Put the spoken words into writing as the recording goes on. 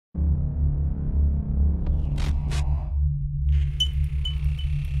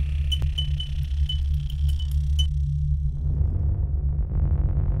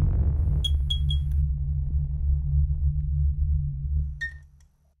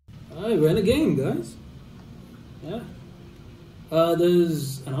We're in a game, guys. Yeah.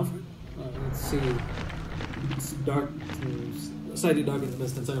 There's an offer. Let's see. It's dark, slightly dark in the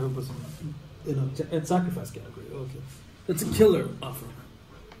mist, and so everyone puts in sacrifice category. Okay. That's a killer offer.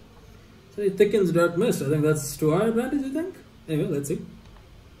 So it thickens dark mist. I think that's to our advantage, I think. Anyway, let's see.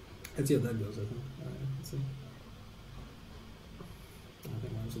 Let's see how that goes, I think. Alright, let's see. I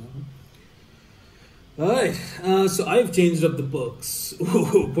think mine's that one. Alright, so I've changed up the books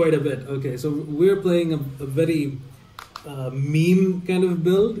quite a bit. Okay, so we're playing a very meme kind of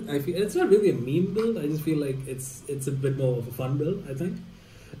build. I feel it's not really a meme build. I just feel like it's a bit more of a fun build, I think.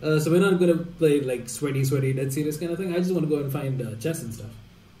 So we're not going to play like sweaty, dead serious kind of thing. I just want to go and find chests and stuff.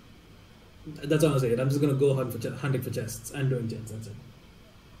 That's all I'm saying. I'm just going to go hunting for chests and doing gens. That's it.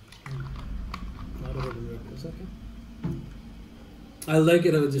 Not a hidden record. Okay. I like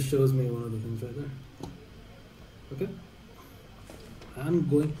it how it just shows me one of the things right there. Okay. I'm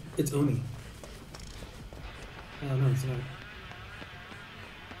going. It's Oni. Oh no, it's not.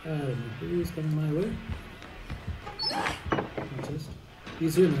 I don't know. Who's coming my way? Not chest.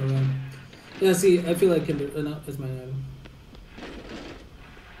 He's here now, right? Yeah, see, I feel like no, it's my item.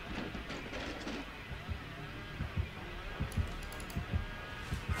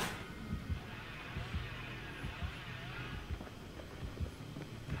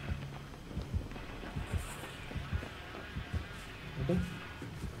 Okay.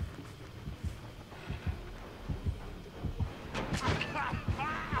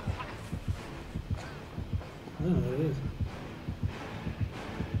 Oh, there it is.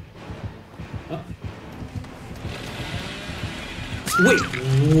 Oh. Wait,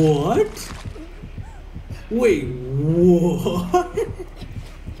 what? Wait, what?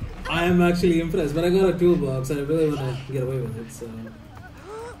 I am actually impressed, but I got a toolbox and I really want to get away with it, so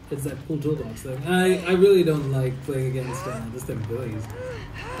it's that cool toolbox thing. I really don't like playing against this thing, Billy's.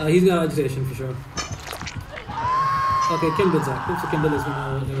 He's got agitation for sure. Okay, Kindle's active, so Kindle is when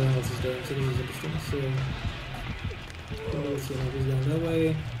everyone else is doing, so this is interesting. So, he's going that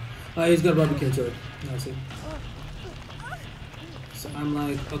way. He's got barbecue chili. I see. So I'm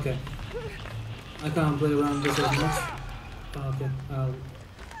like, okay, I can't play around this as much. Okay,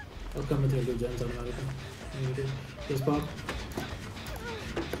 I'll come with you and do gens automatically. Just pop.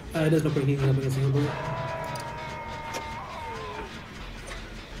 There's no point heating up against a single bullet.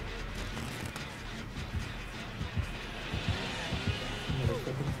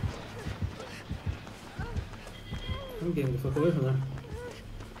 I'm getting the fuck away from there.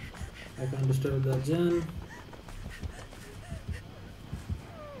 I can't disturb that gen.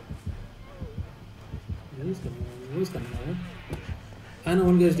 He's coming over. I know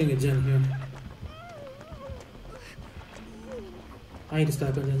one guy's doing a gen here. I need to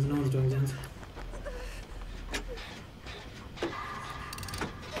stack on gens, no one's doing gens.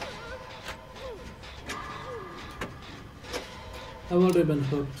 I've already been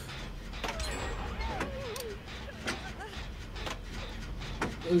hooked.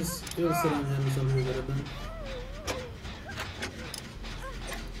 We'll sit on him something better than.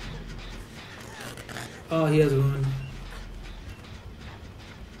 Oh, he has one.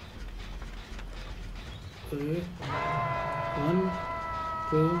 Okay. 1,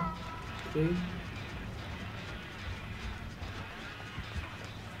 2, 3.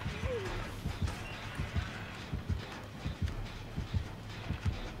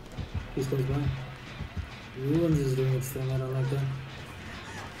 He's close by. Ruins is doing its thing, I don't like that.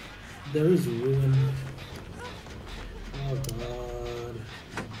 There is ruin. Oh god.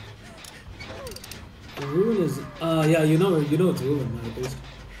 The ruin is yeah, you know it's ruin now at least.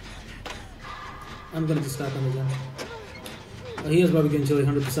 I'm gonna just stack on the gen. He has barbecue chili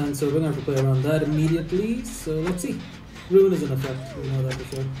 100%, so we're gonna have to play around that immediately. So let's see. Ruin is in effect, we know that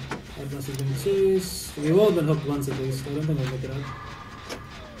for sure. Advance is being chased. We've all been hooked once at least, so I don't think we'll make it out.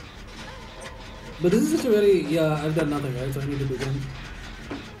 But this is such a very I've done nothing, right? So I need to do them.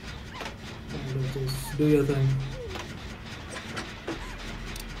 Just do your thing.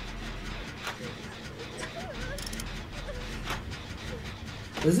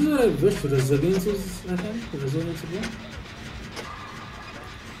 This is what I wish resilience was, I think. Resilience again.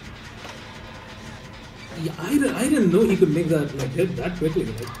 Yeah, I didn't know he could make that like hit that quickly.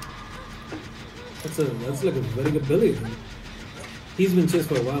 Like that's like a very good ability. He's been chased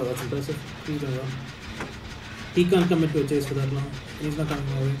for a while. That's impressive. He's doing well. He can't commit to a chase for that long. He's not coming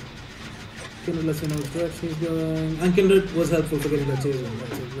my way. Kindred lets me know which direction he's going. And Kindred was helpful for getting that chase on.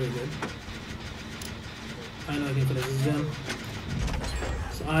 That's very good. I know I can finish this gen.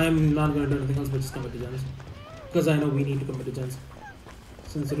 So I'm not going to do anything else but just commit to gens. Because I know we need to commit to gens.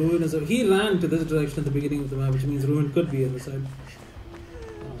 Since Ruin is he ran to this direction at the beginning of the map, which means Ruin could be on the side.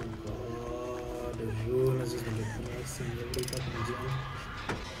 Oh Ruin has just been collapsing every fucking gem.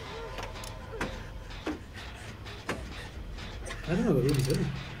 I don't know where Ruin's in.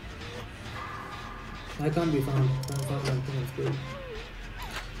 I can't be found. I can't find anything that's good.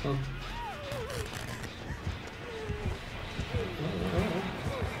 Oh.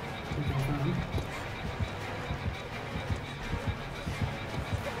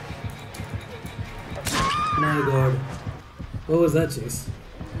 My god. What was that chase?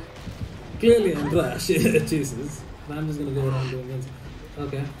 Clearly I'm trash. Jesus. But I'm just gonna go around doing this.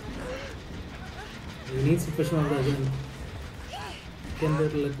 Okay. We need some fish on that again. Can they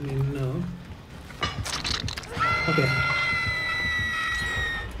let me know? Okay.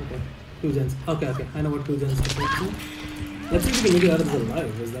 Okay. 2 gens. Okay. I know what 2 gens to put to. Let's see if we can make it out of this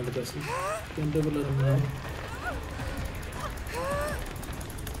alive. Is that the question? Can they let him know?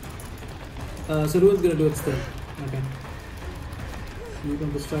 So Ruin's gonna do its thing. Okay. You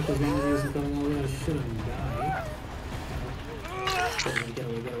can distract as long as he isn't coming over. I shouldn't die. Get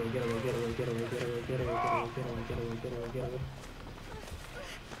away.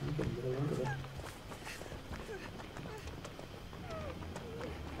 Okay, get around with it.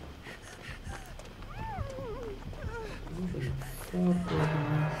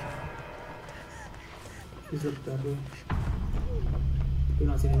 He's up that way. Do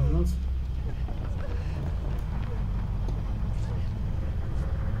not see anything else.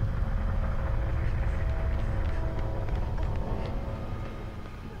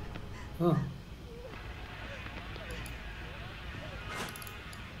 Oh.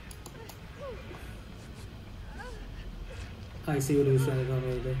 I see what he was trying to come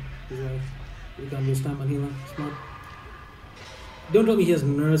over there. He's right. You can't waste time on healing. Smart. Don't tell me he has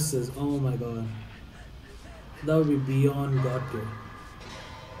nurses. Oh my god. That would be beyond god tier.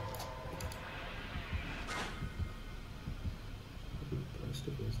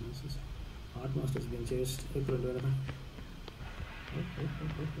 Art Master's being chased. I couldn't do anything.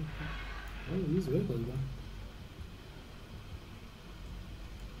 Oh, these vehicles, man.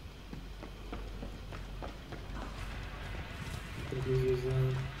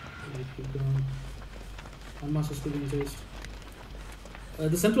 Keep going. Art Master's still being chased.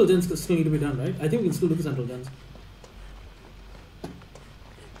 The central gens still need to be done, right? I think we can still do the central gens.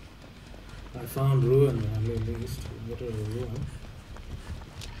 I found Ruin, man, at least. What a Ruin.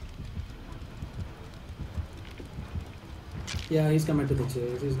 Yeah, he's coming to the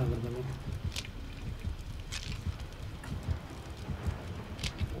chase. He's not gonna come in.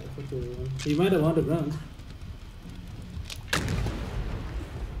 He might have wanted rounds.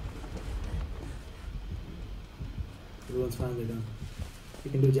 Ruin's finally done.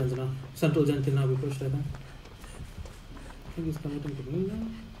 You can do gens now. Central gen can now be pushed, I think. I think he's committing to me now.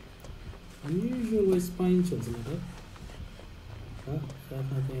 Unusual way spine chills in it, huh?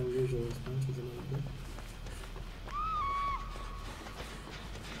 Definitely unusual way spine chills in it.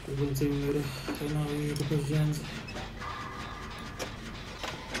 We're going to see me later. Right now we need to push gens.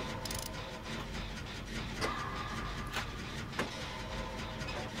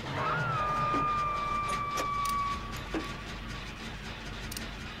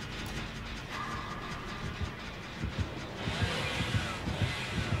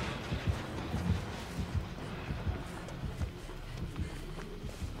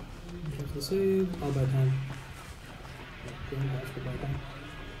 Save. All by time. Going back to by time.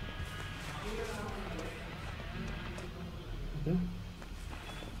 Okay.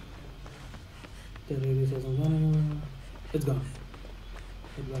 The radius wasn't gone anymore. It's gone.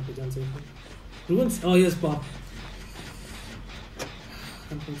 Head back to John safely. Ruins? Oh yes, pop.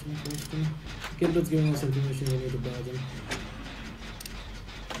 Unfortunate question. Kindred's giving us information we need to dodge him.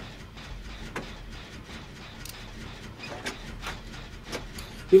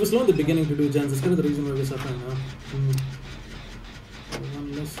 We were slow in the beginning to do gens. It's kind of the reason why we're suffering now.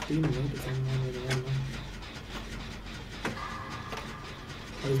 One less teammate.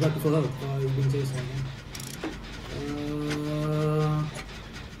 Oh, he's back to full health. Oh, he's being chased now.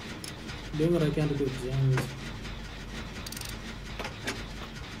 Doing what I can to do gens.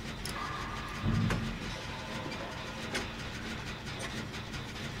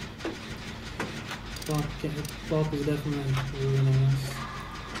 Pop is definitely ruining us.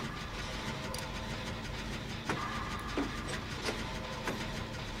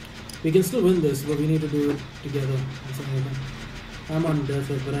 We can still win this, but we need to do it together. I'm on death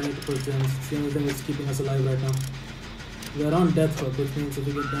hook, but I need to push gens. It's the only thing that's keeping us alive right now. We are on death hook, which means if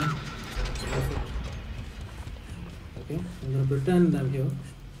we get down, perfect. Okay, I'm gonna pretend I'm here.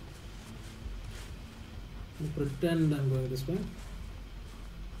 I'm gonna pretend I'm going this way.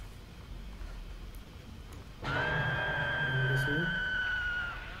 And this way.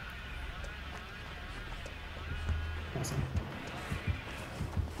 Awesome.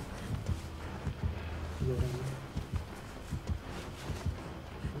 Go around.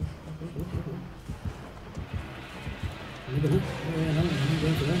 No, I'm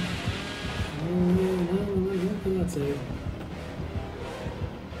going for that. No, for that save.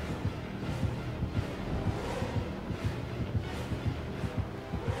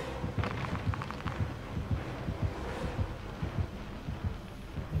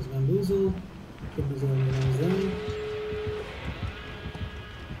 There's Bamboozle. Kimber's on the ones down.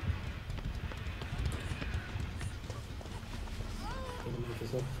 Gotta make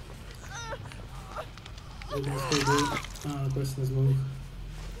this up. We're gonna still do person's move.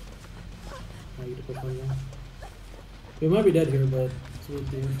 I need to put one down. We might be dead here, but it's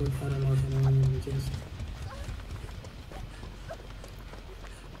worth the effort. I don't know if anyone in the chase.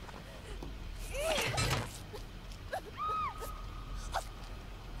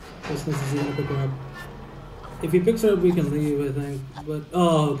 Person's is gonna pick her up. If he picks her up, we can leave, I think. But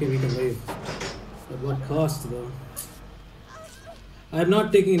oh, okay, we can leave. At what cost, though? I'm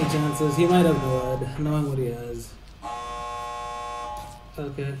not taking any chances. He might have nowed, knowing what he has.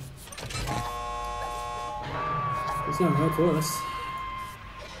 Okay. He's going right for us.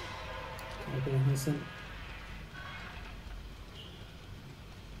 Okay, listen.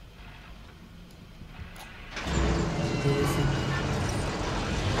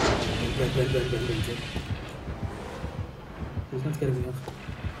 He's not scaring me off.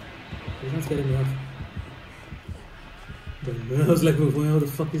 He's not scaring me off. I was like, what the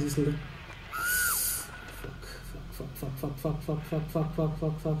fuck is this little? Fuck.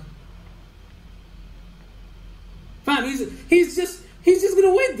 Fam, he's just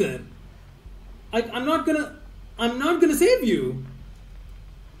gonna wait then. I'm not gonna save you.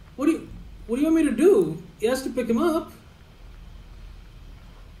 What do you want me to do? He has to pick him up.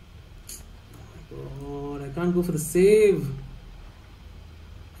 Oh my god, I can't go for the save.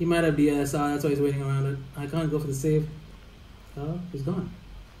 He might have DS, that's why he's waiting around it. I can't go for the save. Oh, he's gone.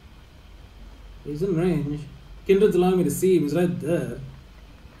 He's in range. Kindred's allowing me to see him. He's right there.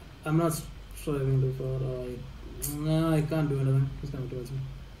 I'm not striving too far. No, I can't do anything. He's coming towards me.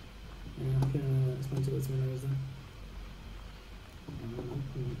 Yeah, okay. It's coming towards me now, is there?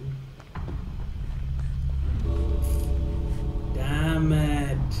 Damn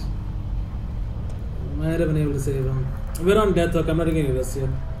it. I might have been able to save him. We're on death hook. I'm not taking any risks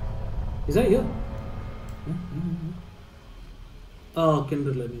here. Is that here? Oh,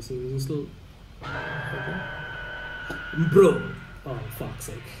 Kindred, let me see. Is he still... Okay. Bro! Oh, fuck's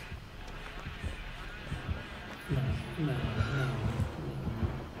sake. No.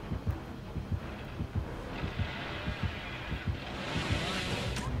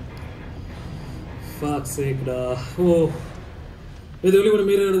 Fuck's sake, duh. Oh. We're the only one who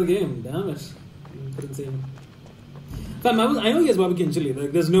made it out of the game. Damn it. Couldn't save him. Fam, I know he has barbecue and chili.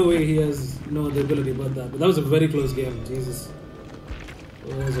 Like, there's no way he has no other ability but that. But that was a very close game. Jesus.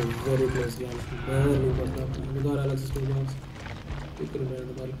 It was a very close game. Barely got that. We got Alex's 2 blocks. We could have made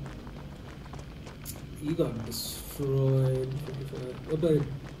the battle. He got destroyed. Okay.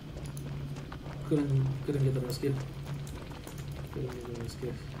 Couldn't get the rescue.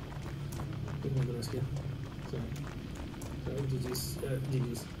 Sorry, GG's.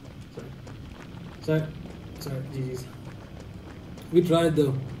 GG's. Sorry, GG's. We tried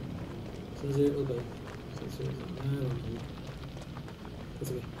though. Okay.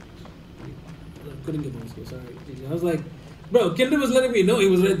 That's okay. Couldn't get the rescue. Sorry, GG. I was like, bro, Kindred was letting me know he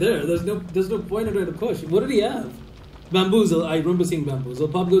was right there. There's no point in trying to push. What did he have? Bamboozle. I remember seeing Bamboozle.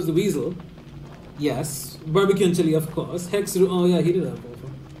 Pop goes the Weasel. Yes. Barbecue and chili, of course. Hex. Oh yeah, he did have also.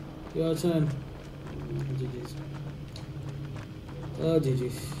 Your turn. GG's. Oh,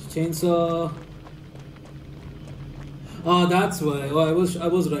 GG. Chainsaw. Oh, that's why. Oh, I was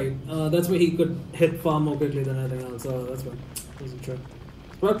right. That's why he could hit far more quickly than anything else. Oh, that's why. Wasn't true.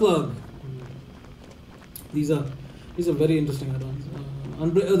 Spark plug. These are very interesting add-ons.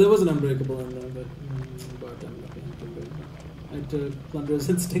 There was an unbreakable in there, but I took Plunderer's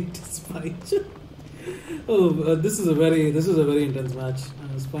Instinct to Spine Chill. Oh, this is a very intense match.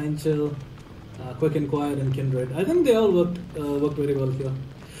 Spine Chill, Quick and Quiet, and Kindred. I think they all worked very well here.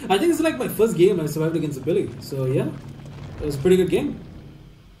 I think it's like my first game I survived against Billy. So yeah, it was a pretty good game.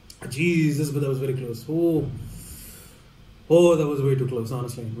 Jesus, but that was very close. Oh, that was way too close,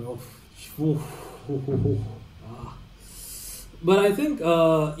 honestly. But I think,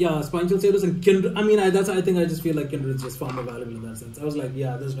 yeah, Spine Chill saved us and Kindred. I mean, I just feel like Kindred is just far more valuable in that sense. I was like,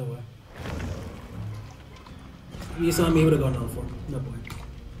 yeah, there's no way. We saw me, would have gone down for. No point.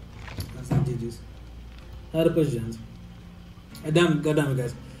 That's not GG's. I had to push gens. God damn it,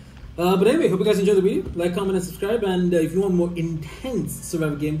 guys. But anyway, hope you guys enjoyed the video. Like, comment, and subscribe. And if you want more intense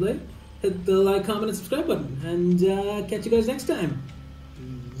survival gameplay, hit the like, comment, and subscribe button. And catch you guys next time.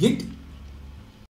 Yeet!